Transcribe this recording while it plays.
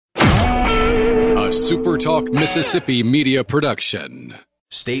a Super Talk Mississippi media production.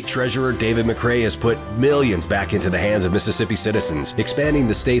 State Treasurer David McRae has put millions back into the hands of Mississippi citizens, expanding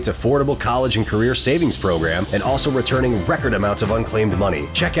the state's affordable college and career savings program and also returning record amounts of unclaimed money.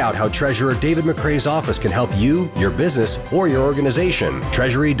 Check out how Treasurer David McRae's office can help you, your business, or your organization.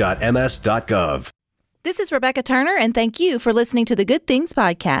 Treasury.ms.gov. This is Rebecca Turner, and thank you for listening to the Good Things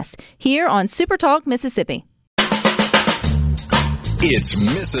Podcast here on Super Talk Mississippi. It's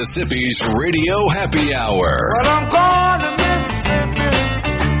Mississippi's Radio Happy Hour. Well, I'm going to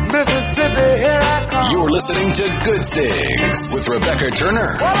Mississippi, here I come. You're listening to Good Things with Rebecca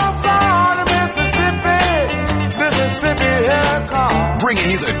Turner. Well, I'm going to Mississippi, here I come.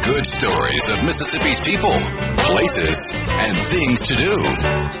 Bringing you the good stories of Mississippi's people, places, and things to do.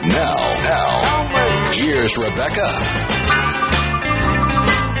 Now, here's Rebecca.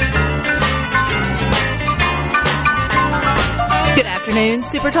 Good afternoon,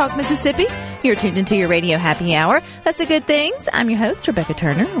 Super Talk Mississippi. You're tuned into your Radio Happy Hour. That's the Good Things. I'm your host, Rebecca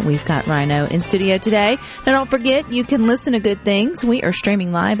Turner. We've got Rhino in studio today. Now, don't forget, you can listen to Good Things. We are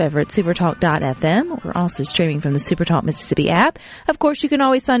streaming live over at supertalk.fm. We're also streaming from the Super Talk Mississippi app. Of course, you can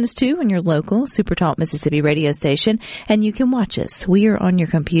always find us, too, on your local Super Talk Mississippi radio station, and you can watch us. We are on your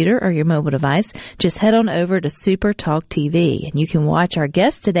computer or your mobile device. Just head on over to Super Talk TV, and you can watch our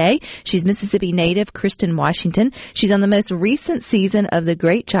guest today. She's Mississippi native Kristen Washington. She's on the most recent season of the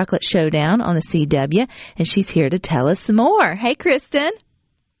Great Chocolate Showdown on the CW, and she's here to tell us some more. Hey, Kristen.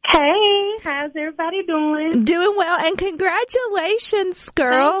 Hey, how's everybody doing? Doing well, and congratulations,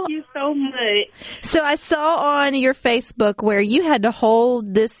 girl. Thank you so much. So I saw on your Facebook where you had to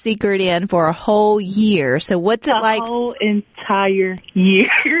hold this secret in for a whole year. So what's it like? A whole entire year.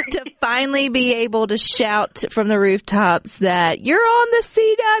 To finally be able to shout from the rooftops that you're on the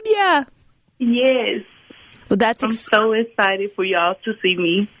CW. Yes. Well, I'm so excited for y'all to see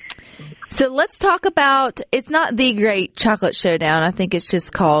me. So let's talk about, it's not the Great Chocolate Showdown. I think it's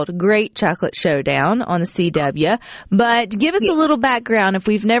just called Great Chocolate Showdown on the CW. But give us a little background if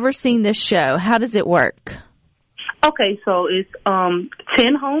we've never seen this show. How does it work? Okay, so it's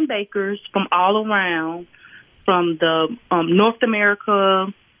 10 home bakers from all around, from the North America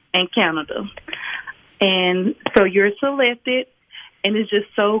and Canada. And so you're selected, and it's just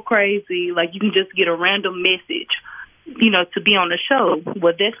so crazy. Like, you can just get a random message, you know, to be on the show.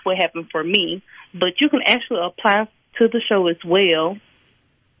 Well, that's what happened for me. But you can actually apply to the show as well.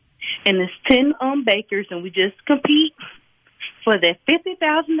 And it's 10 bakers, and we just compete for that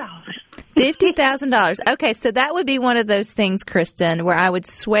 $50,000. $50,000. Okay, so that would be one of those things, Kristen, where I would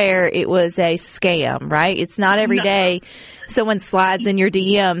swear it was a scam, right? It's not every day someone slides in your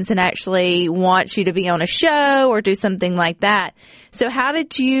DMs and actually wants you to be on a show or do something like that. So how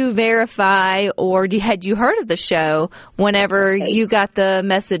did you verify, or had you heard of the show whenever you got the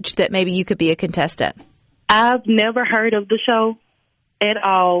message that maybe you could be a contestant? I've never heard of the show at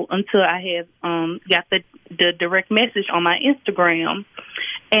all until I had got the direct message on my Instagram.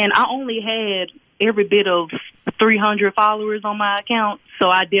 And I only had every bit of 300 followers on my account, so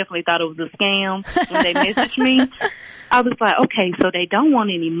I definitely thought it was a scam when they messaged me. I was like, okay, so they don't want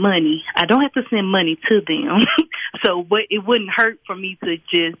any money. I don't have to send money to them. But it wouldn't hurt for me to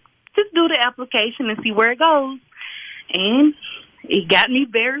just do the application and see where it goes. And it got me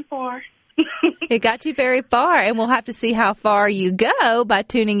very far. It got you very far, and we'll have to see how far you go by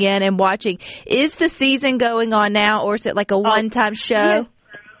tuning in and watching. Is the season going on now, or is it like a one-time show?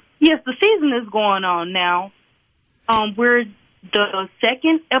 Yes, the season is going on now. The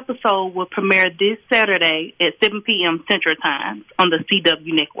second episode will premiere this Saturday at 7 p.m. Central Time on the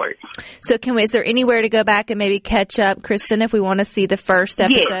CW network. So is there anywhere to go back and maybe catch up, Kristen, if we want to see the first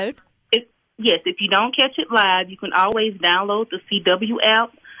episode? Yes, if you don't catch it live, you can always download the CW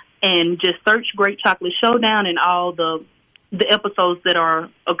app and just search Great Chocolate Showdown, and all the episodes that are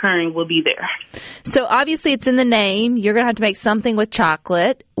occurring will be there. So obviously it's in the name. You're going to have to make something with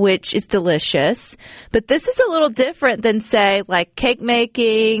chocolate, which is delicious. But this is a little different than, say, like cake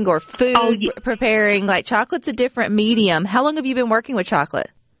making or food preparing. Like, chocolate's a different medium. How long have you been working with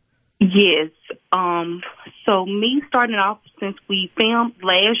chocolate? Yes. So me starting off since we filmed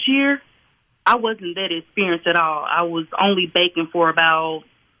last year, I wasn't that experienced at all. I was only baking for about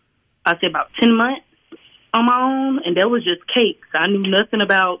 10 months on my own, and that was just cakes. I knew nothing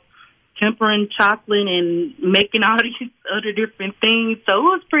about tempering chocolate and making all these other different things, so it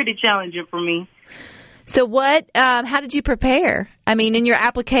was pretty challenging for me. So how did you prepare? I mean, in your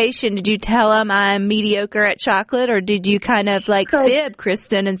application, did you tell them I'm mediocre at chocolate, or did you kind of like fib,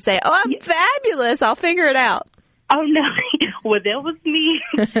 Kristen, and say, oh, I'm fabulous, I'll figure it out? Oh, no. Well, that was me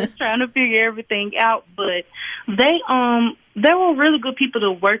just trying to figure everything out. But they were really good people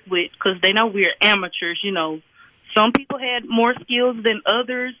to work with because they know we're amateurs. You know, some people had more skills than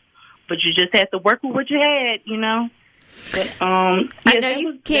others, but you just had to work with what you had, you know. But, I know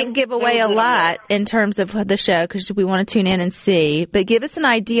you can't give away a lot in terms of the show because we want to tune in and see. But give us an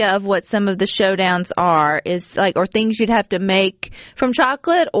idea of what some of the showdowns are. Or things you'd have to make from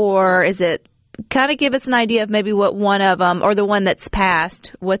chocolate, or is it? Kind of give us an idea of maybe what one of them, or the one that's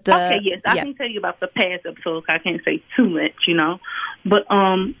passed. What the? Okay, yes, I can tell you about the past episodes. I can't say too much, you know. But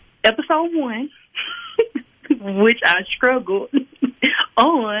episode 1, which I struggled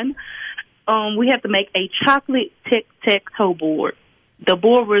on. We have to make a chocolate tic-tac-toe board. The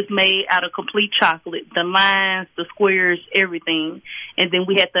board was made out of complete chocolate, the lines, the squares, everything. And then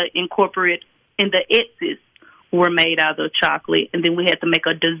we had to incorporate, and the X's were made out of chocolate. And then we had to make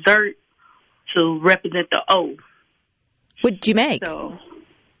a dessert to represent the O. What did you make? So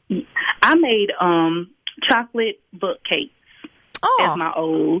I made chocolate butt cakes as my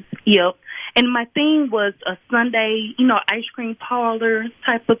O's. Yep. And my theme was a Sunday, you know, ice cream parlor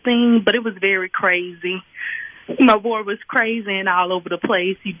type of thing, but it was very crazy. My board was crazy and all over the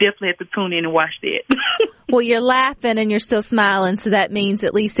place. You definitely have to tune in and watch that. Well, you're laughing and you're still smiling, so that means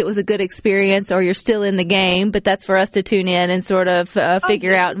at least it was a good experience, or you're still in the game, but that's for us to tune in and sort of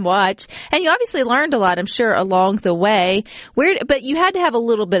figure out and watch. And you obviously learned a lot, I'm sure, along the way. But you had to have a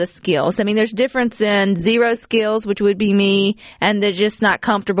little bit of skills. I mean, there's difference in zero skills, which would be me, and they're just not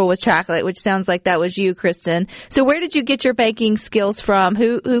comfortable with chocolate, which sounds like that was you, Kristen. So where did you get your baking skills from?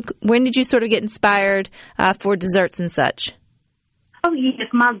 When did you sort of get inspired for desserts and such? Oh, yes.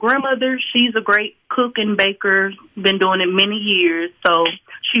 My grandmother, she's a great cook and baker, been doing it many years. So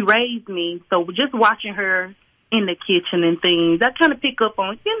she raised me. So just watching her in the kitchen and things, I kind of pick up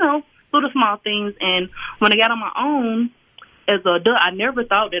on, you know, little small things. And when I got on my own as an adult, I never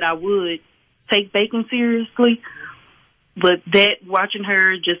thought that I would take baking seriously. But that, watching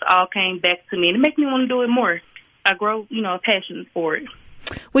her, just all came back to me. And it makes me want to do it more. I grow, you know, a passion for it.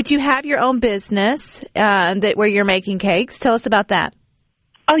 Would you have your own business where you're making cakes? Tell us about that.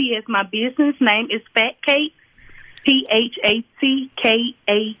 Oh, yes. My business name is Fat Cakes, PhatKakes.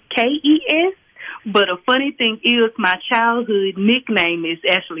 But a funny thing is my childhood nickname is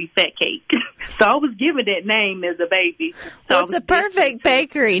actually Fat Cake. So I was given that name as a baby. So well, it's a perfect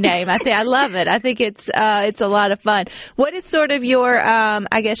bakery name. I love it. I think it's a lot of fun. What is sort of your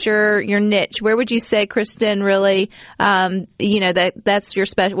your niche? Where would you say, Kristen, really that's your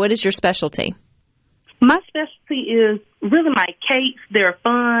what is your specialty? My specialty is really my cakes. They're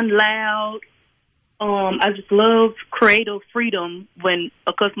fun, loud. I just love creative freedom when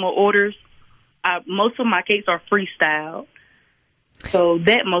a customer orders. Most of my cakes are freestyle. So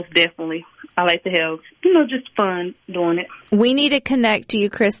that most definitely. I like to have, just fun doing it. We need to connect you,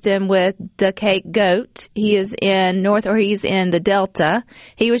 Kristen, with the Cake Goat. He is in he's in the Delta.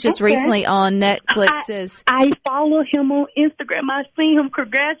 He was just recently on Netflix's. I follow him on Instagram. I seen him.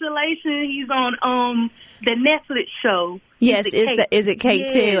 Congratulations. He's on the Netflix show. Yes, is it Cake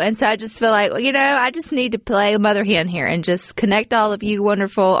too? And so I just feel like, I just need to play mother hen here and just connect all of you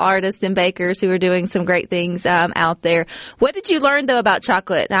wonderful artists and bakers who are doing some great things out there. What did you learn, though, about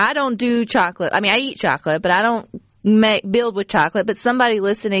chocolate? Now, I don't do chocolate. I mean, I eat chocolate, but I don't build with chocolate. But somebody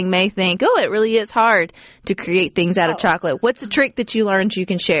listening may think, it really is hard to create things out of chocolate. What's a trick that you learned you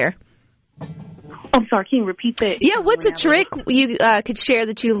can share? I'm sorry, can you repeat that? Yeah, what's a trick you could share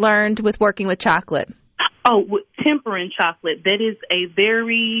that you learned with working with chocolate? Oh, with tempering chocolate, that is a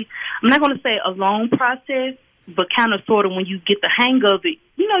very, I'm not going to say a long process, but kind of sort of when you get the hang of it,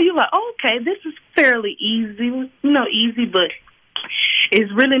 you're like, okay, this is fairly easy, but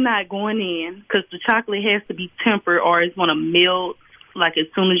it's really not going in because the chocolate has to be tempered or it's going to melt. Like as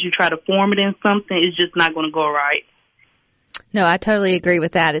soon as you try to form it in something, it's just not going to go right. No, I totally agree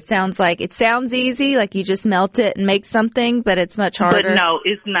with that. It sounds easy, like you just melt it and make something, but it's much harder. But no,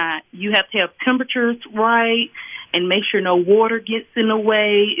 it's not. You have to have temperatures right and make sure no water gets in the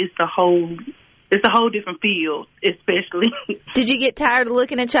way. It's a whole different field, especially. Did you get tired of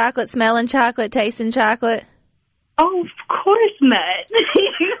looking at chocolate, smelling chocolate, tasting chocolate? Oh, of course not.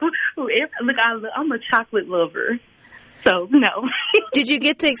 Look, I'm a chocolate lover. So, no. Did you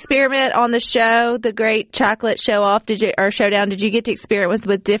get to experiment on the show, the Great Chocolate Show Off, or Showdown? Did you get to experiment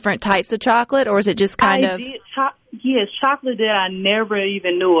with different types of chocolate, or is it just kind of? Yes, chocolate that I never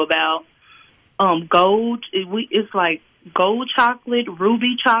even knew about. Gold, it's like gold chocolate,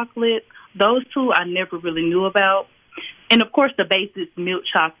 ruby chocolate. Those two I never really knew about. And, of course, the base is milk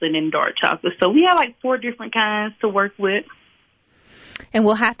chocolate and dark chocolate. So we have like 4 different kinds to work with. And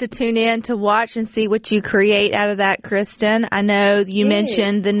we'll have to tune in to watch and see what you create out of that, Kristen. I know you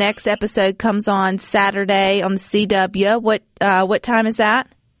mentioned the next episode comes on Saturday on the CW. What time is that?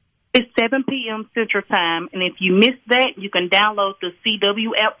 It's 7 p.m. Central Time, and if you miss that, you can download the CW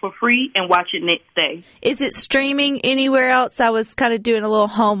app for free and watch it next day. Is it streaming anywhere else? I was kind of doing a little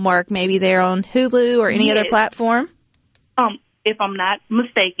homework, maybe there on Hulu or any other platform. If I'm not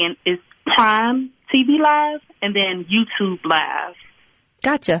mistaken, it's Prime TV Live and then YouTube Live.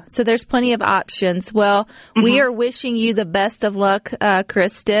 Gotcha. So there's plenty of options. Well, we are wishing you the best of luck,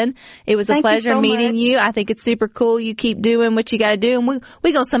 Kristen. It was a pleasure meeting you. I think it's super cool. You keep doing what you got to do. And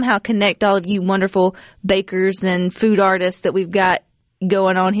we're going to somehow connect all of you wonderful bakers and food artists that we've got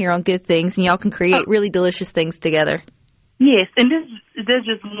going on here on Good Things. And y'all can create really delicious things together. Yes. And there's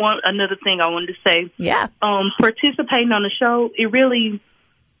just another thing I wanted to say. Yeah. Participating on the show,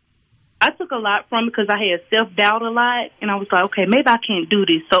 I took a lot from it because I had self-doubt a lot, and I was like, okay, maybe I can't do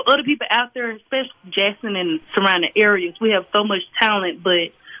this. So other people out there, especially Jackson and surrounding areas, we have so much talent,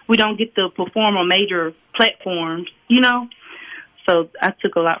 but we don't get to perform on major platforms, So I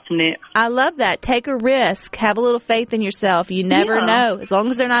took a lot from that. I love that. Take a risk. Have a little faith in yourself. You never know. As long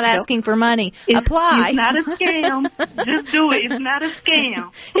as they're not asking for money, apply. It's not a scam. Just do it. It's not a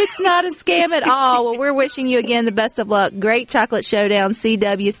scam. It's not a scam at all. Well, we're wishing you again the best of luck. Great Chocolate Showdown,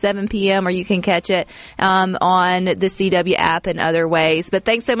 CW, 7 p.m., or you can catch it on the CW app and other ways. But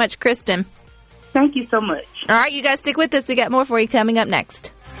thanks so much, Kristen. Thank you so much. All right, you guys stick with us. We got more for you coming up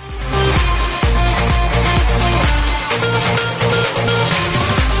next.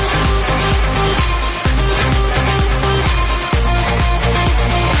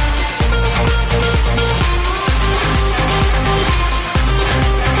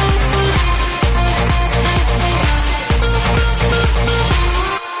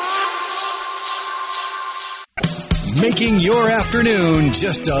 Making your afternoon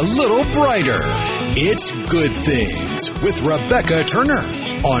just a little brighter. It's Good Things with Rebecca Turner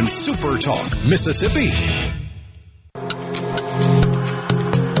on Super Talk, Mississippi.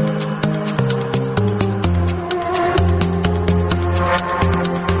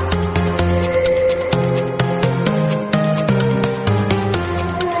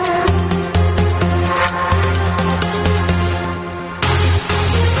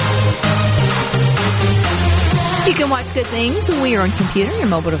 You can watch Good Things when we are on computer, your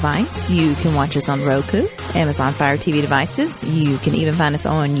mobile device. You can watch us on Roku, Amazon Fire TV devices. You can even find us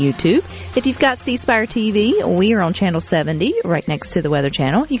on YouTube. If you've got C Spire TV, we are on Channel 70, right next to the Weather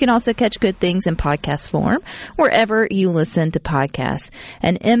Channel. You can also catch Good Things in podcast form, wherever you listen to podcasts.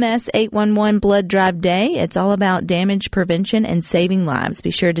 An MS-811 Blood Drive Day. It's all about damage prevention and saving lives.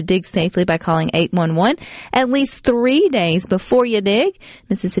 Be sure to dig safely by calling 811 at least 3 days before you dig.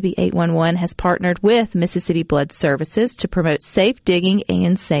 Mississippi 811 has partnered with Mississippi Blood Services to promote safe digging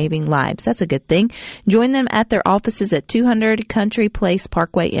and saving lives. That's a good thing. Join them at their offices at 200 Country Place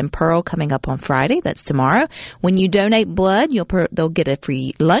Parkway in Pearl coming up on Friday. That's tomorrow. When you donate blood, they'll get a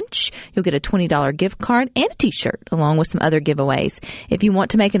free lunch. You'll get a $20 gift card and a t-shirt along with some other giveaways. If you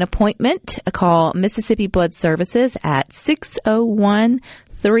want to make an appointment, call Mississippi Blood Services at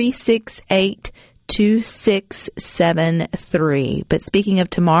 601-368-2673. But speaking of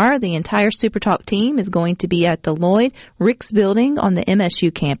tomorrow, the entire Super Talk team is going to be at the Lloyd Ricks building on the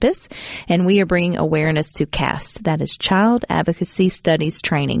MSU campus, and we are bringing awareness to CAST. That is Child Advocacy Studies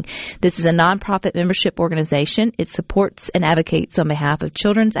Training. This is a nonprofit membership organization. It supports and advocates on behalf of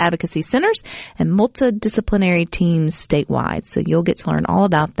children's advocacy centers and multidisciplinary teams statewide. So you'll get to learn all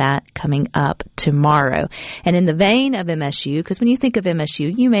about that coming up tomorrow. And in the vein of MSU, because when you think of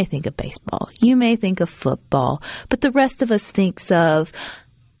MSU, you may think of baseball. You may think of football, but the rest of us thinks of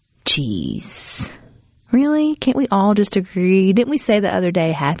cheese. Really? Can't we all just agree? Didn't we say the other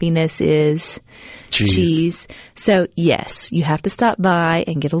day happiness is cheese? So yes, you have to stop by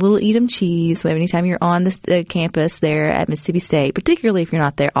and get a little Edam cheese anytime you're on the campus there at Mississippi State, particularly if you're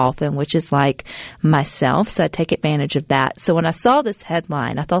not there often, which is like myself. So I take advantage of that. So when I saw this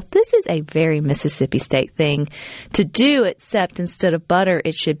headline, I thought this is a very Mississippi State thing to do, except instead of butter,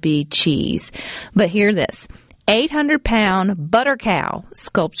 it should be cheese. But hear this. 800-pound butter cow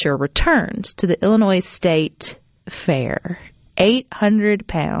sculpture returns to the Illinois State Fair.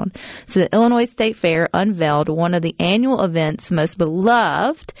 800-pound. So the Illinois State Fair unveiled one of the annual event's most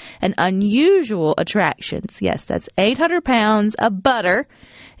beloved and unusual attractions. Yes, that's 800 pounds of butter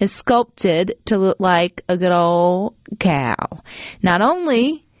is sculpted to look like a good old cow. Not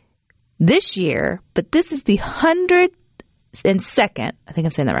only this year, but this is the 100th 102nd, I think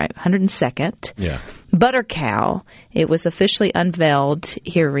I'm saying that right, 102nd Butter Cow. It was officially unveiled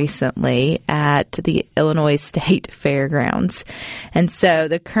here recently at the Illinois State Fairgrounds. And so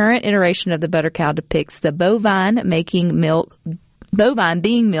the current iteration of the Butter Cow depicts the bovine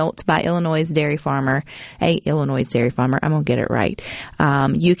being milked by Illinois dairy farmer. I'm going to get it right.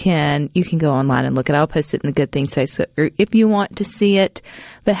 You can go online and look at it. I'll post it in the Good Things Facebook if you want to see it.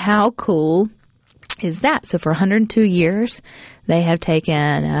 But how cool is that? So for 102 years, they have taken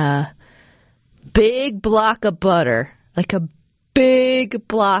a big block of butter, like a big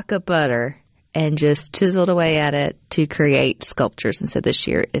block of butter, and just chiseled away at it to create sculptures. And so this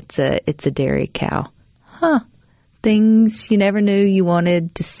year, it's a dairy cow. Things you never knew you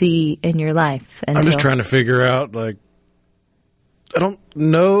wanted to see in your life. I'm just trying to figure out, I don't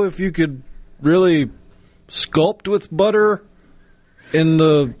know if you could really sculpt with butter in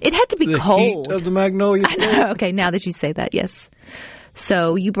it had to be cold. Heat of the magnolia. I know. Okay, now that you say that, yes.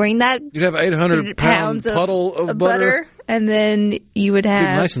 So you bring that. You'd have 800 pound puddle of butter, and then you would have.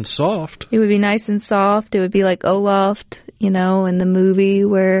 It'd be nice and soft. It would be nice and soft. It would be like Olaf, in the movie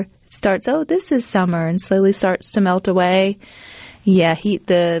where it starts. Oh, this is summer, and slowly starts to melt away. Yeah, I guess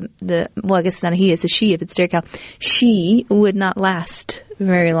it's not a he, it's a she if it's dairy cow. She would not last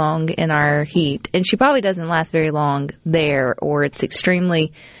very long in our heat. And she probably doesn't last very long there, or it's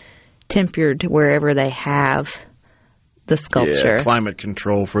extremely tempered wherever they have the sculpture. Yeah, climate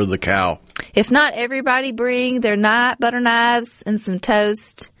control for the cow. If not, everybody bring their butter knives and some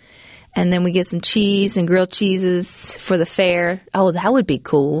toast. And then we get some cheese and grilled cheeses for the fair. Oh, that would be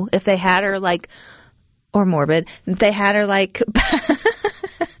cool. If they had her or morbid. They had her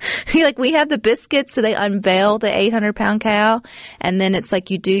we have the biscuits, so they unveil the 800-pound cow, and then it's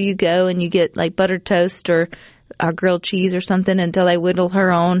you go and you get buttered toast or grilled cheese or something until they whittle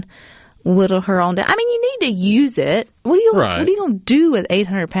her on down. I mean, you need to use it. What are you going to do with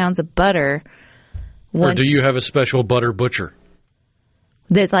 800 pounds of butter? Or do you have a special butter butcher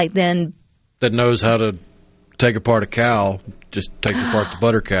that knows how to take apart a cow? Just takes apart the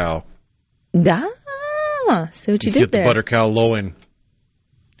butter cow. See what you did get there. The butter cow loin.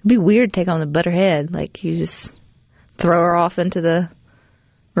 It'd be weird to take on the butter head. You just throw her off into the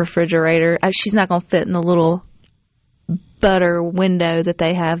refrigerator. She's not going to fit in the little butter window that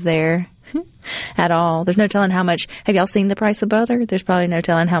they have there at all. There's no telling how much. Have y'all seen the price of butter? There's probably no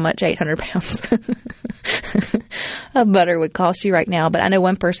telling how much 800 pounds of butter would cost you right now. But I know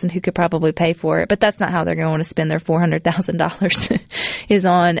one person who could probably pay for it. But that's not how they're going to spend their $400,000 is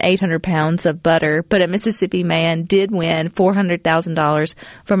on 800 pounds of butter. But a Mississippi man did win $400,000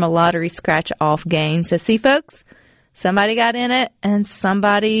 from a lottery scratch-off game. So see, folks, somebody got in it and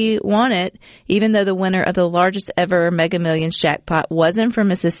somebody won it. Even though the winner of the largest ever Mega Millions jackpot wasn't from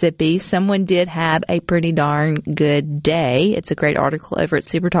Mississippi, someone did have a pretty darn good day. It's a great article over at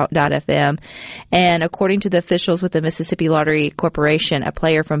supertalk.fm. And according to the officials with the Mississippi Lottery Corporation, a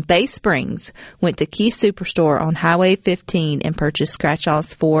player from Bay Springs went to Key Superstore on Highway 15 and purchased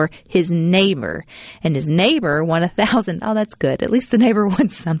scratch-offs for his neighbor. And his neighbor won $1,000. Oh, that's good. At least the neighbor won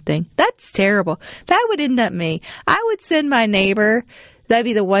something. That's terrible. That would end up me. I would send my neighbor, that'd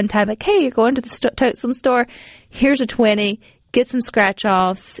be the one time, hey, you're going to the some store, here's a 20, get some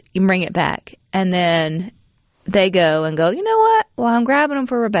scratch-offs, you bring it back. And then they go, you know what? Well, I'm grabbing them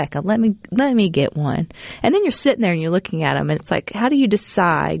for Rebecca. Let me get one. And then you're sitting there and you're looking at them, and it's how do you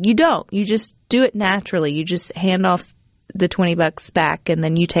decide? You don't. You just do it naturally. You just hand off the $20 back, and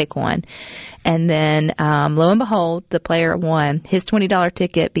then you take one. And then, lo and behold, the player won, his $20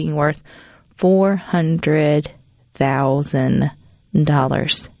 ticket being worth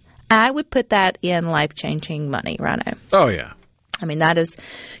 $400,000. I would put that in life-changing money, Rhino. Oh, yeah. I mean, that is,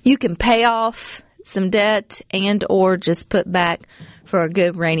 you can pay off some debt and or just put back for a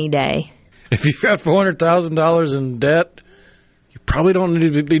good rainy day. If you've got $400,000 in debt, you probably don't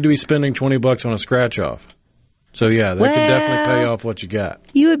need to be spending $20 on a scratch-off. So, yeah, they can definitely pay off what you got.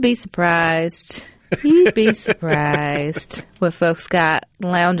 You would be surprised. You'd be surprised what folks got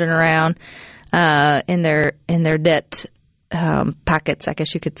lounging around in their debt pockets, I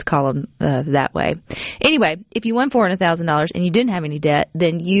guess you could call them that way. Anyway, if you won $400,000 and you didn't have any debt,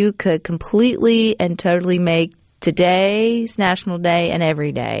 then you could completely and totally make today's National Day and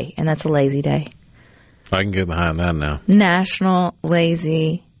every day, and that's a lazy day. I can get behind that now. National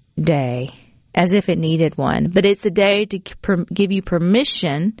Lazy Day, as if it needed one. But it's a day to give you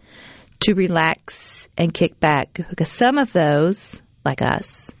permission to relax and kick back, because some of those, like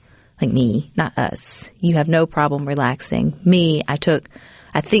us, like me, not us, you have no problem relaxing. Me, I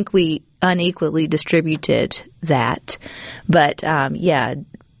think we unequally distributed that. But,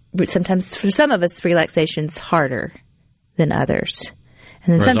 sometimes for some of us, relaxation's harder than others.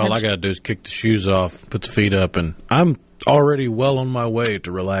 And then Whereas sometimes all I got to do is kick the shoes off, put the feet up, and I'm already well on my way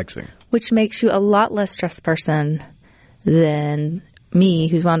to relaxing. which makes you a lot less stressed person than me,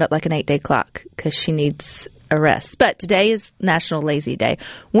 who's wound up like an 8-day clock because she needs a rest. But today is National Lazy Day.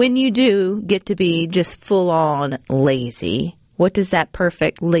 When you do get to be just full on lazy, what does that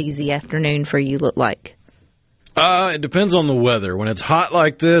perfect lazy afternoon for you look like? It depends on the weather. When it's hot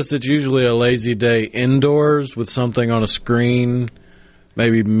like this, it's usually a lazy day indoors with something on a screen,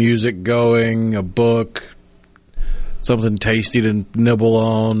 maybe music going, a book, something tasty to nibble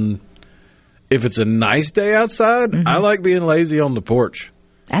on. If it's a nice day outside, I like being lazy on the porch.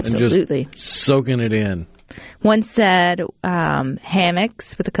 Absolutely. And just soaking it in. One said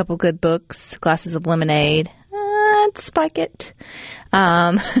hammocks with a couple good books, glasses of lemonade. I'd spike it.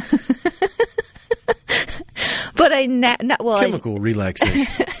 But chemical relaxation.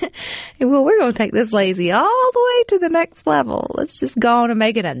 Well, we're going to take this lazy all the way to the next level. Let's just go on and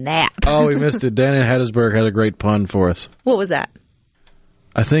make it a nap. Oh, we missed it. Dan in Hattiesburg had a great pun for us. What was that?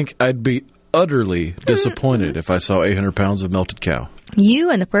 I think I'd be utterly disappointed if I saw 800 pounds of melted cow. You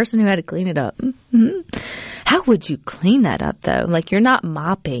and the person who had to clean it up. Mm-hmm. How would you clean that up, though? Like, you're not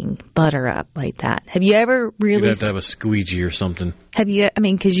mopping butter up like that. Have you ever really... You'd have to have a squeegee or something. Have you... I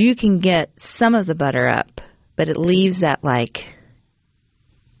mean, because you can get some of the butter up, but it leaves that, like,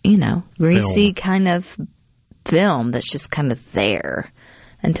 you know, greasy kind of film that's just kind of there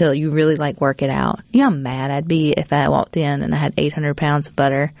until you really, like, work it out. You know how mad I'd be if I walked in and I had 800 pounds of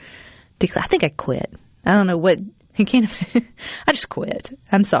butter? I think I'd quit. I don't know what... You can't. I just quit.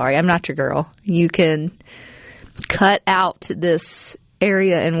 I'm sorry. I'm not your girl. You can cut out this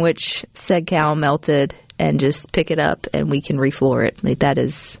area in which said cow melted and just pick it up and we can refloor it. Like, that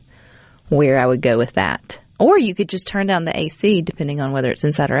is where I would go with that. Or you could just turn down the AC, depending on whether it's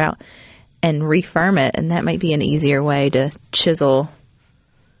inside or out, and refirm it. And that might be an easier way to chisel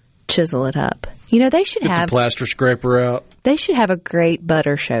it up. You know, they should have the plaster scraper out. They should have a great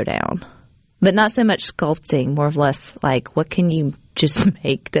butter showdown. But not so much sculpting, more or less like, what can you just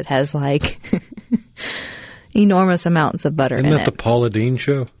make that has, like, enormous amounts of butter in it? Isn't that the Paula Deen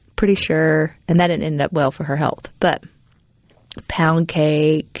show? Pretty sure. And that didn't end up well for her health. But pound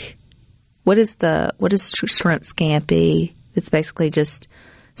cake. What is shrimp scampi? It's basically just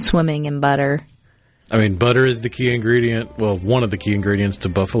swimming in butter. I mean, butter is the key ingredient. Well, one of the key ingredients to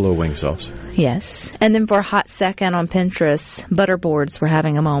buffalo wing sauce. Yes. And then for a hot second on Pinterest, butter boards were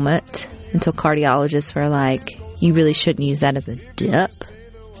having a moment. Until cardiologists were like, you really shouldn't use that as a dip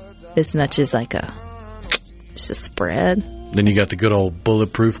as much as like just a spread. Then you got the good old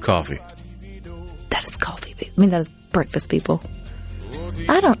bulletproof coffee. That is coffee. I mean, that is breakfast, people.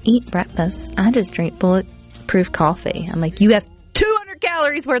 I don't eat breakfast. I just drink bulletproof coffee. I'm like, you have 200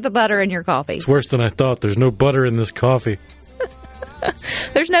 calories worth of butter in your coffee. It's worse than I thought. There's no butter in this coffee.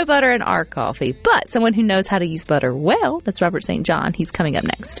 There's no butter in our coffee, but someone who knows how to use butter well, that's Robert St. John. He's coming up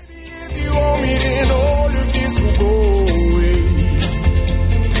next. If you want me, then all of this will go away.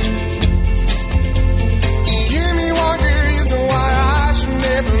 Give me one good reason why I should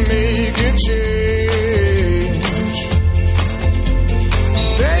never make a change.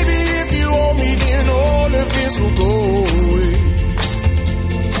 Baby, if you want me, then all of this will go away.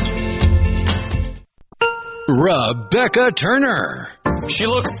 Rebecca Turner. She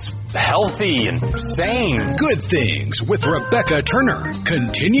looks healthy and sane. Good Things with Rebecca Turner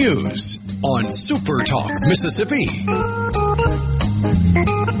continues on Super Talk Mississippi.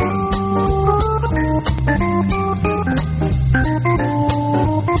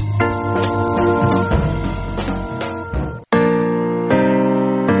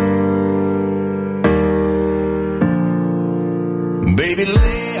 Baby,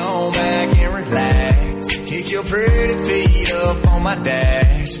 lay on back and relax. Kick your pretty feet up on my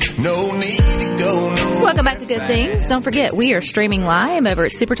dash. No need to go no. Welcome back to Good Things. Don't forget, we are streaming live over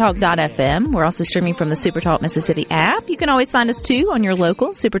at supertalk.fm. We're also streaming from the Supertalk Mississippi app. You can always find us, too, on your local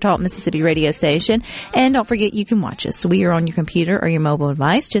Supertalk Mississippi radio station. And don't forget, you can watch us. We are on your computer or your mobile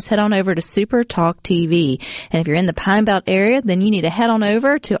device. Just head on over to Supertalk TV. And if you're in the Pine Belt area, then you need to head on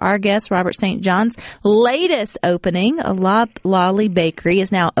over to our guest, Robert St. John's latest opening. Loblolly Bakery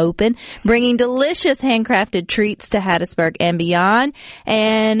is now open, bringing delicious handcrafted treats to Hattiesburg and beyond.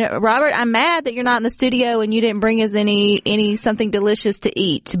 And Robert, I'm mad that you're not in the studio and you didn't bring us any something delicious to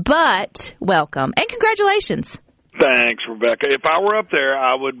eat. But welcome and congratulations. Thanks, Rebecca. If I were up there,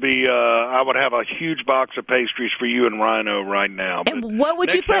 I would have a huge box of pastries for you and Rhino right now. And what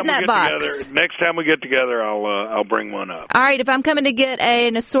would you put in that box? Next time we get together, I'll bring one up. All right. If I'm coming to get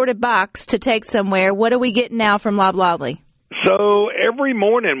an assorted box to take somewhere, what are we getting now from Loblolly? So every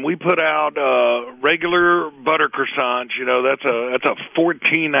morning we put out regular butter croissants. You know, that's a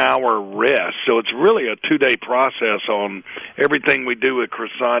 14-hour rest. So it's really a 2-day process on everything we do with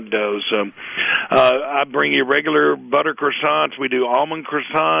croissant dough. So I bring you regular butter croissants. We do almond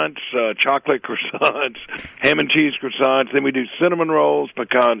croissants, chocolate croissants, ham and cheese croissants. Then we do cinnamon rolls,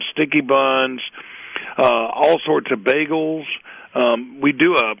 pecan sticky buns, all sorts of bagels. We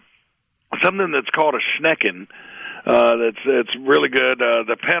do something that's called a schnecken. That's really good.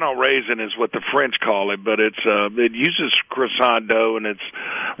 The pain au raisin is what the French call it, but it uses croissant dough, and it's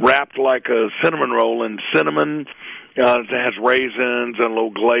wrapped like a cinnamon roll in cinnamon. It has raisins and a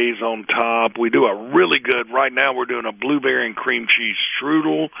little glaze on top. We do a really good, right now we're doing a blueberry and cream cheese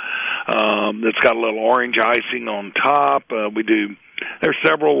strudel that's got a little orange icing on top. There's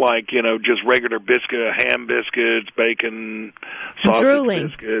several, just regular ham biscuits, bacon, sausage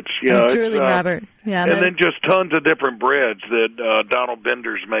biscuits. Drooling, Robert. Yeah, and then just tons of different breads that Donald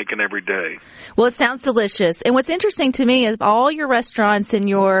Bender's making every day. Well, it sounds delicious. And what's interesting to me is all your restaurants and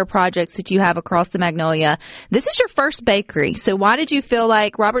your projects that you have across the Magnolia, this is your first bakery. So why did you feel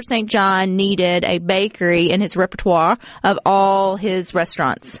like Robert St. John needed a bakery in his repertoire of all his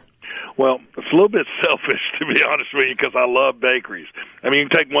restaurants? Well, it's a little bit selfish, to be honest with you, because I love bakeries. I mean, you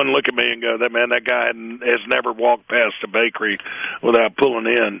can take one look at me and go, that guy has never walked past a bakery without pulling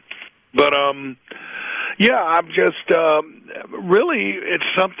in. But, I'm just, really, it's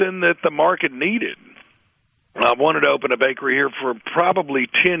something that the market needed. I wanted to open a bakery here for probably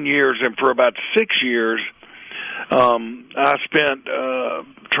 10 years, and for about 6 years, I spent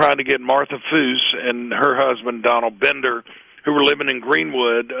trying to get Martha Foose and her husband, Donald Bender, who were living in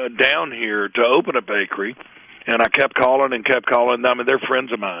Greenwood down here to open a bakery. And I kept calling. I mean, they're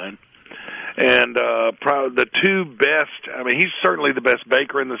friends of mine. And probably the two best, I mean, he's certainly the best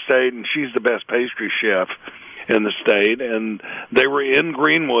baker in the state, and she's the best pastry chef in the state. And they were in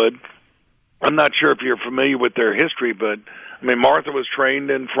Greenwood. I'm not sure if you're familiar with their history, but, I mean, Martha was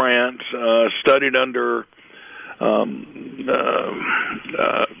trained in France, studied under,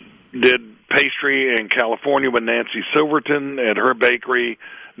 did pastry in California with Nancy Silverton at her bakery.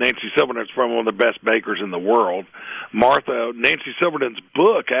 Nancy Silverton's probably one of the best bakers in the world. Nancy Silverton's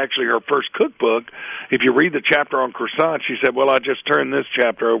book, actually her first cookbook, if you read the chapter on croissants, she said, well, I just turned this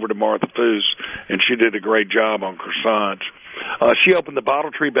chapter over to Martha Foose, and she did a great job on croissants. She opened the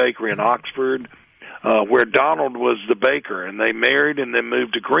Bottle Tree Bakery in Oxford, where Donald was the baker, and they married and then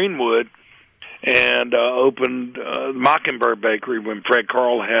moved to Greenwood and opened Mockingbird Bakery when Fred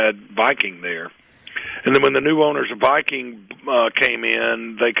Carl had Viking there. And then when the new owners of Viking came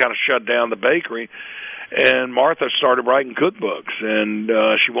in, they kind of shut down the bakery, and Martha started writing cookbooks, and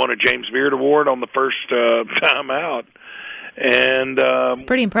she won a James Beard Award on the first time out. And it's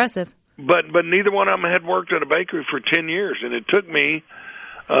pretty impressive. But neither one of them had worked at a bakery for 10 years, and it took me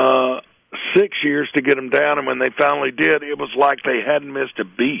 6 years to get them down, and when they finally did, it was like they hadn't missed a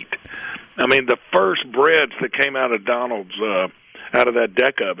beat. I mean, the first breads that came out of Donald's, out of that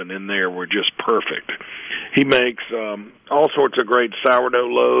deck oven in there, were just perfect. He makes all sorts of great sourdough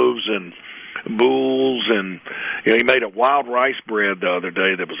loaves and boules, and he made a wild rice bread the other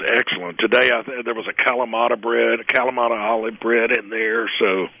day that was excellent. Today, there was a Kalamata olive bread in there,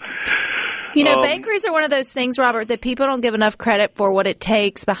 so... bakeries are one of those things, Robert, that people don't give enough credit for what it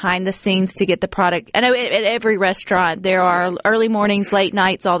takes behind the scenes to get the product. I know at every restaurant there are early mornings, late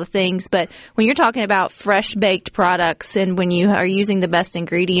nights, all the things, but when you're talking about fresh baked products and when you are using the best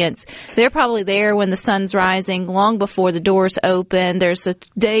ingredients, they're probably there when the sun's rising, long before the doors open. There's a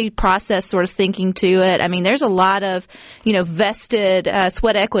day process sort of thinking to it. I mean, there's a lot of, vested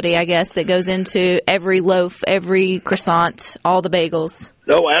sweat equity, I guess, that goes into every loaf, every croissant, all the bagels.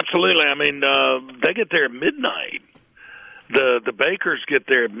 Oh, absolutely. I mean, they get there at midnight. The bakers get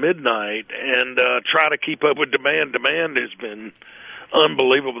there at midnight and try to keep up with demand. Demand has been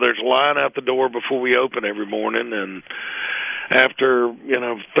unbelievable. There's a line out the door before we open every morning, and after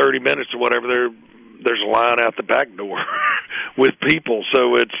 30 minutes or whatever, there's a line out the back door with people.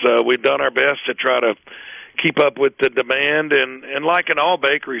 So we've done our best to try to keep up with the demand, and like in all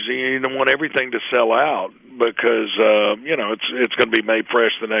bakeries, you don't want everything to sell out because it's going to be made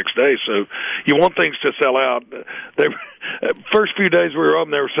fresh the next day. So you want things to sell out. First few days we were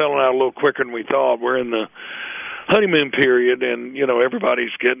open, they were selling out a little quicker than we thought. We're in the honeymoon period, and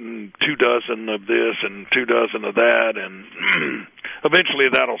everybody's getting 2 dozen of this and 2 dozen of that, and eventually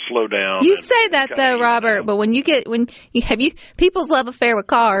that'll slow down. You say that though, Robert, but when you have people's love affair with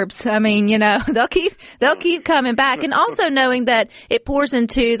carbs, I mean, they'll keep coming back, and also knowing that it pours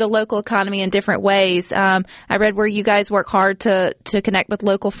into the local economy in different ways. I read where you guys work hard to connect with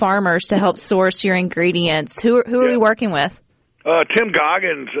local farmers to help source your ingredients. Who are we working with? Tim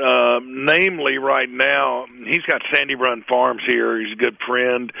Goggins, namely right now, he's got Sandy Run Farms here. He's a good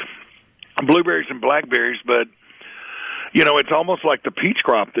friend. Blueberries and blackberries, but, you know, it's almost like the peach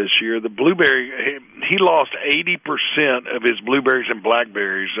crop this year. The blueberry, he lost 80% of his blueberries and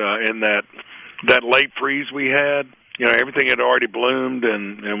blackberries in that late freeze we had. You know, everything had already bloomed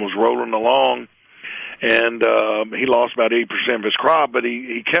and was rolling along, and he lost about 80% of his crop, but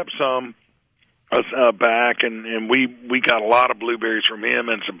he kept some back, and we got a lot of blueberries from him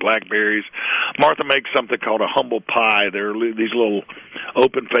and some blackberries. Martha makes something called a humble pie. They're these little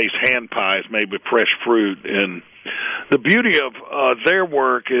open-faced hand pies made with fresh fruit, and the beauty of their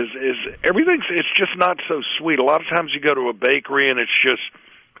work is it's just not so sweet. A lot of times you go to a bakery and it's just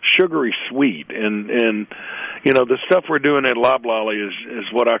sugary sweet, and you know, the stuff we're doing at Loblolly is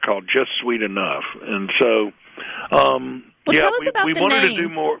what I call just sweet enough. And so well, tell us about we the wanted name. to do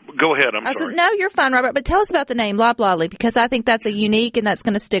more. Go ahead. I'm sorry. No, you're fine, Robert. But tell us about the name Loblolly, because I think that's a unique, and that's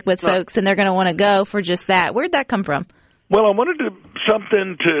going to stick with folks, and they're going to want to go for just that. Where'd that come from? Well, I wanted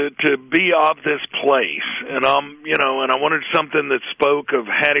something to be of this place, and you know, and I wanted something that spoke of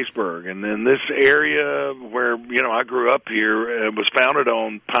Hattiesburg, and then this area where, you know, I grew up here was founded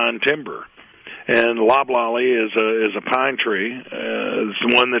on pine timber. And Loblolly is a pine tree. It's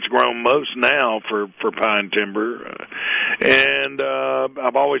the one that's grown most now for pine timber. And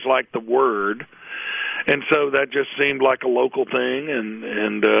I've always liked the word. And so that just seemed like a local thing,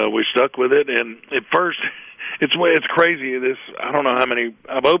 and we stuck with it. And at first, it's crazy. I don't know how many.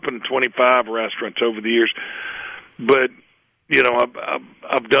 I've opened 25 restaurants over the years, but you know,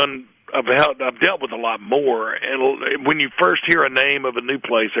 I've dealt with a lot more, and when you first hear a name of a new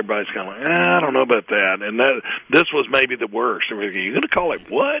place, everybody's kind of like, I don't know about that, and this was maybe the worst. You're going to call it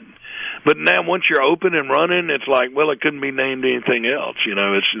what? But now once you're open and running, it's like, well, it couldn't be named anything else. You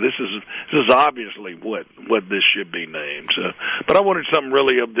know, this is obviously what this should be named. So, but I wanted something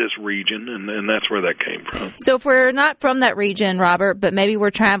really of this region, and that's where that came from. So if we're not from that region, Robert, but maybe we're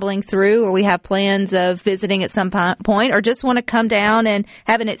traveling through, or we have plans of visiting at some point, or just want to come down and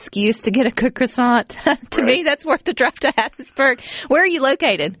have an excuse to get a good croissant, to me, that's worth the drive to Hattiesburg. Where are you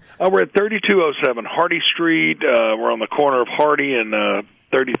located? We're at 3207 Hardy Street. We're on the corner of Hardy and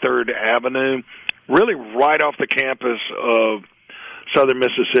 33rd Avenue, really right off the campus of Southern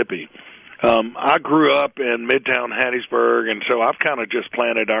Mississippi. I grew up in Midtown Hattiesburg, and so I've kind of just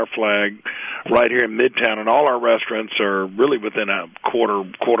planted our flag right here in Midtown, and all our restaurants are really within a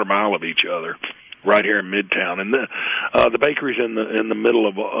quarter mile of each other, right here in Midtown, and the bakery's in the middle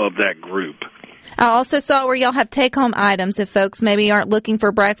of that group. I also saw where y'all have take-home items if folks maybe aren't looking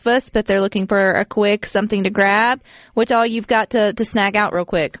for breakfast, but they're looking for a quick something to grab. What all you've got to snag out real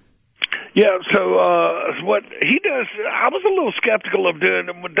quick? Yeah, so what he does, I was a little skeptical of doing.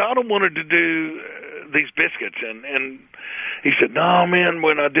 Donald wanted to do these biscuits, and he said, no, man,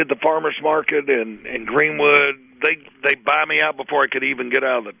 when I did the farmer's market in Greenwood, they buy me out before I could even get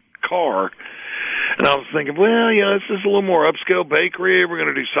out of the car. And I was thinking, well, you know, this is a little more upscale bakery. We're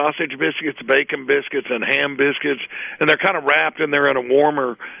going to do sausage biscuits, bacon biscuits, and ham biscuits. And they're kind of wrapped, and they're in a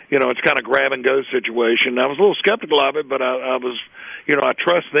warmer, you know, it's kind of grab-and-go situation. I was a little skeptical of it, but I was, you know, I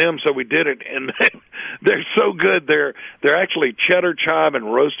trust them, so we did it. And they're so good. They're actually cheddar, chive,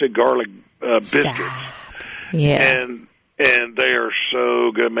 and roasted garlic biscuits. Yeah. And they are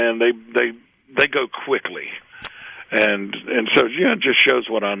so good, man. They go quickly. And so, yeah, it just shows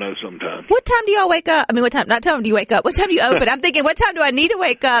what I know sometimes. What time do y'all wake up? I mean, not time do you wake up. What time do you open? I'm thinking, what time do I need to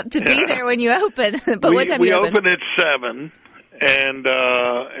wake up to be there when you open? But what time do you open? We open at 7,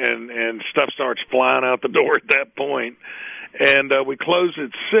 and stuff starts flying out the door at that point. And we close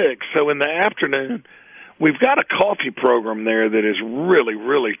at 6. So in the afternoon, we've got a coffee program there that is really,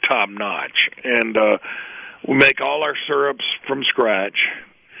 really top-notch. And we make all our syrups from scratch.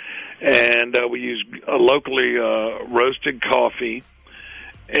 And we use locally roasted coffee.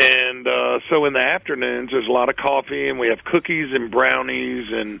 And so in the afternoons, there's a lot of coffee, and we have cookies and brownies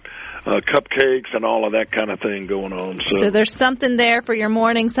and cupcakes and all of that kind of thing going on. So there's something there for your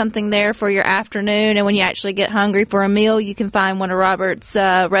morning, something there for your afternoon, and when you actually get hungry for a meal, you can find one of Robert's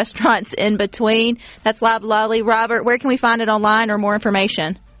restaurants in between. That's Loblolly. Robert, where can we find it online or more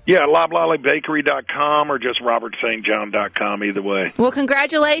information? Yeah, LoblollyBakery.com or just RobertSt.John.com, either way. Well,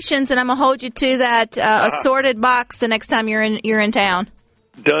 congratulations, and I'm going to hold you to that assorted box the next time you're in town.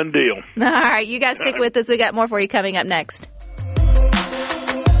 Done deal. All right, you guys stick with us. We got more for you coming up next.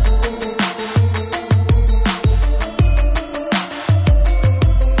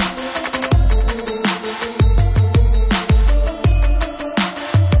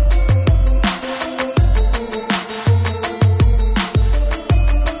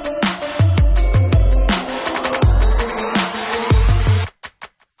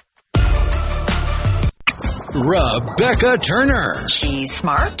 Rebecca Turner. She's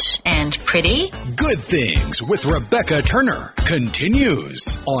smart and pretty. Good Things with Rebecca Turner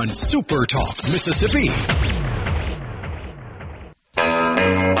continues on Super Talk Mississippi.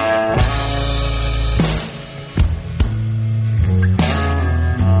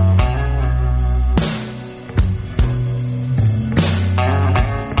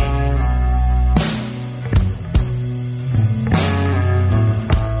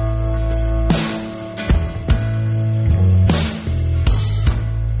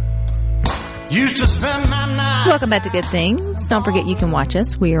 Welcome back to Good Things. Don't forget you can watch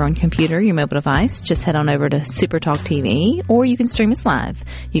us. We are on computer, your mobile device. Just head on over to Supertalk TV, or you can stream us live.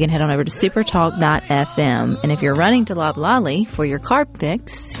 You can head on over to supertalk.fm. And if you're running to Loblolly for your carb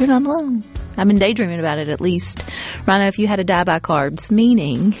fix, you're not alone. I've been daydreaming about it at least. Rhino, if you had to die by carbs,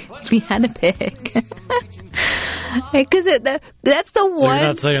 meaning if you had to pick. Because that's the one. So you're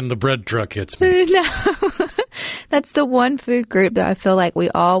not saying the bread truck hits me. No. That's the one food group that I feel like we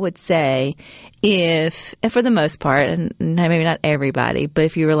all would say if for the most part, and maybe not everybody, but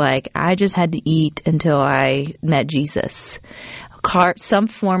if you were like, I just had to eat until I met Jesus. Some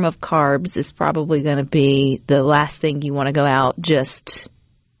form of carbs is probably going to be the last thing you want to go out just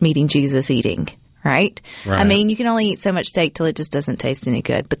meeting Jesus eating. Right? I mean, you can only eat so much steak till it just doesn't taste any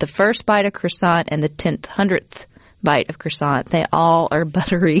good. But the first bite of croissant and the 100th bite of croissant, they all are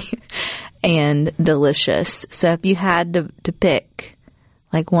buttery and delicious. So if you had to pick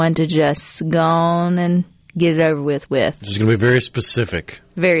like one to just go on and get it over with. It's going to be very specific.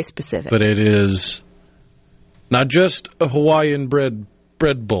 Very specific. But it is not just a Hawaiian bread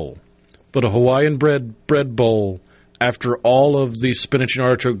bowl, but a Hawaiian bread bowl after all of the spinach and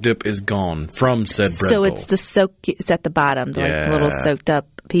artichoke dip is gone from said bread bowl. So it's at the bottom, like little soaked up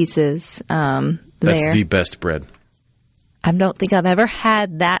pieces. That's the best bread. I don't think I've ever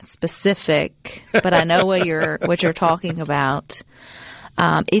had that specific, but I know what you're talking about.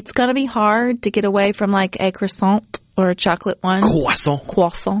 It's going to be hard to get away from like a croissant or a chocolate one.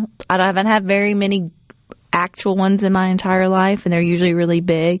 Croissant. I haven't had very many actual ones in my entire life, and they're usually really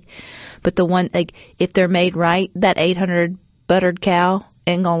big. But the one, like, if they're made right, that 800 buttered cow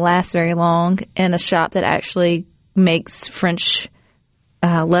ain't going to last very long in a shop that actually makes French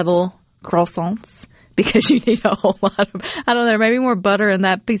level croissants, because you need a whole lot of, I don't know, maybe more butter in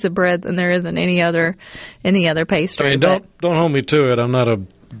that piece of bread than there is in any other pastry. I mean, don't hold me to it. I'm not a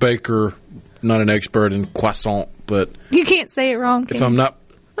baker, not an expert in croissant, but you can't say it wrong. If I'm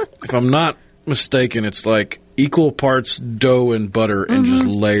not mistaken, it's like equal parts dough and butter, and just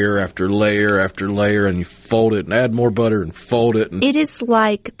layer after layer after layer, and you fold it and add more butter and fold it. And it is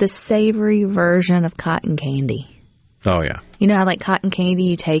like the savory version of cotton candy. Oh, yeah. You know how like cotton candy,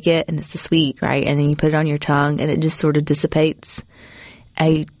 you take it and it's the sweet, right? And then you put it on your tongue and it just sort of dissipates.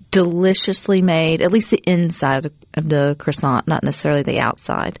 A deliciously made, at least the inside of the croissant, not necessarily the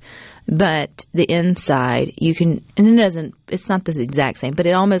outside, but the inside, you can, and it's not the exact same, but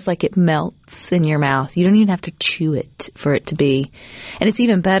it almost like it melts in your mouth. You don't even have to chew it for it to be. And it's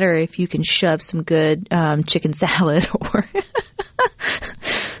even better if you can shove some good chicken salad or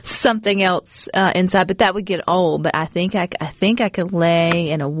something else inside, but that would get old. But I think I could lay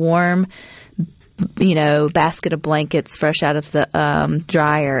in a warm, basket of blankets fresh out of the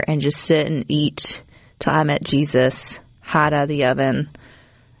dryer and just sit and eat till I met Jesus, hot out of the oven,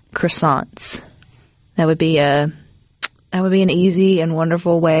 croissants. That would be an easy and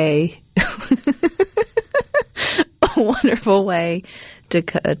wonderful way,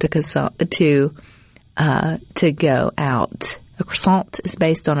 to go out. A croissant is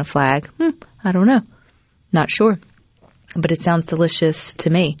based on a flag. I don't know. Not sure. But it sounds delicious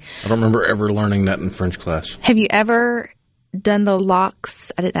to me. I don't remember ever learning that in French class. Have you ever done the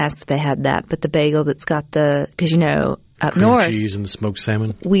lox? I didn't ask if they had that, but the bagel that's got because up cream north, cheese and smoked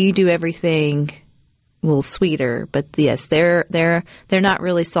salmon. We do everything a little sweeter, but yes, they're not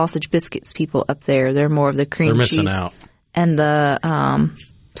really sausage biscuits people up there. They're more of the cream cheese. They're missing out. And the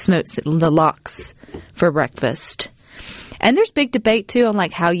the lox for breakfast. And there's big debate too on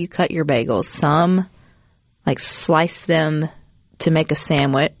like how you cut your bagels. Some like slice them to make a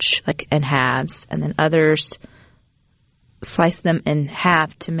sandwich, like in halves, and then others slice them in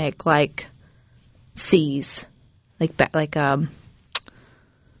half to make like C's, that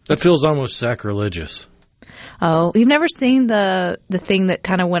feels almost sacrilegious. Oh, you've never seen the thing that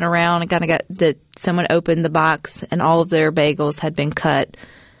kind of went around and kind of got that someone opened the box and all of their bagels had been cut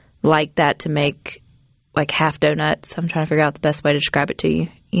like that to make like half donuts. I'm trying to figure out the best way to describe it to you.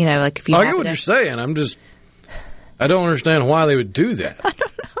 Like if you. I get what you're saying. I don't understand why they would do that. I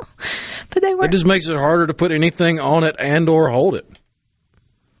don't know, but they were. It just makes it harder to put anything on it and or hold it.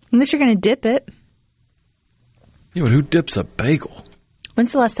 Unless you're going to dip it. Yeah, but who dips a bagel?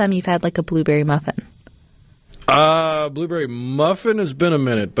 When's the last time you've had like a blueberry muffin? Blueberry muffin has been a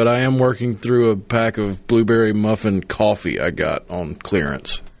minute, but I am working through a pack of blueberry muffin coffee I got on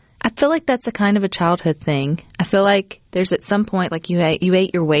clearance. I feel like that's a kind of a childhood thing. I feel like there's at some point, like you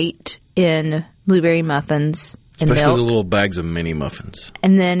ate your weight in blueberry muffins and Especially milk. the little bags of mini muffins.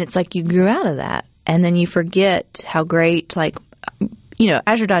 And then it's like you grew out of that. And then you forget how great, like, you know,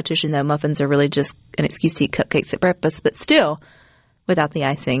 as your dietitian, though, muffins are really just an excuse to eat cupcakes at breakfast, but still without the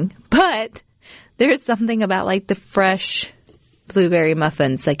icing. But there's something about, like, the fresh blueberry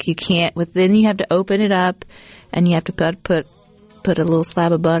muffins. Like, you can't, then you have to open it up and you have to put a little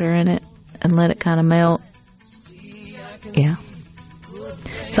slab of butter in it and let it kind of melt. Yeah.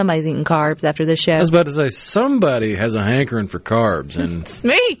 Somebody's eating carbs after this show. I was about to say, somebody has a hankering for carbs, and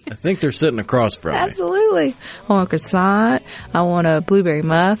Me. I think they're sitting across from me. Absolutely. I want a croissant. I want a blueberry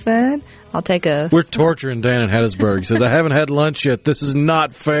muffin. I'll take a... We're torturing Dan in Hattiesburg. He says, I haven't had lunch yet. This is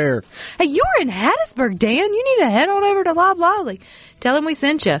not fair. Hey, you're in Hattiesburg, Dan. You need to head on over to Loblolly. Tell him we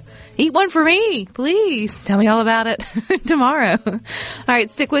sent you. Eat one for me, please. Tell me all about it tomorrow. All right,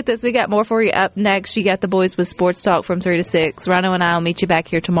 stick with us. We got more for you up next. You got the boys with Sports Talk from 3 to 6. Rhino and I will meet you back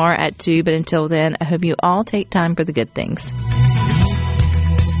here tomorrow at 2. But until then, I hope you all take time for the good things.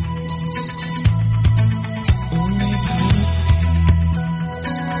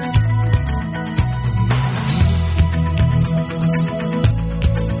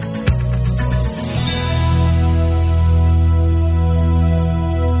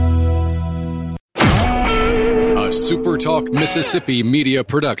 Super Talk Mississippi Media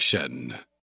Production.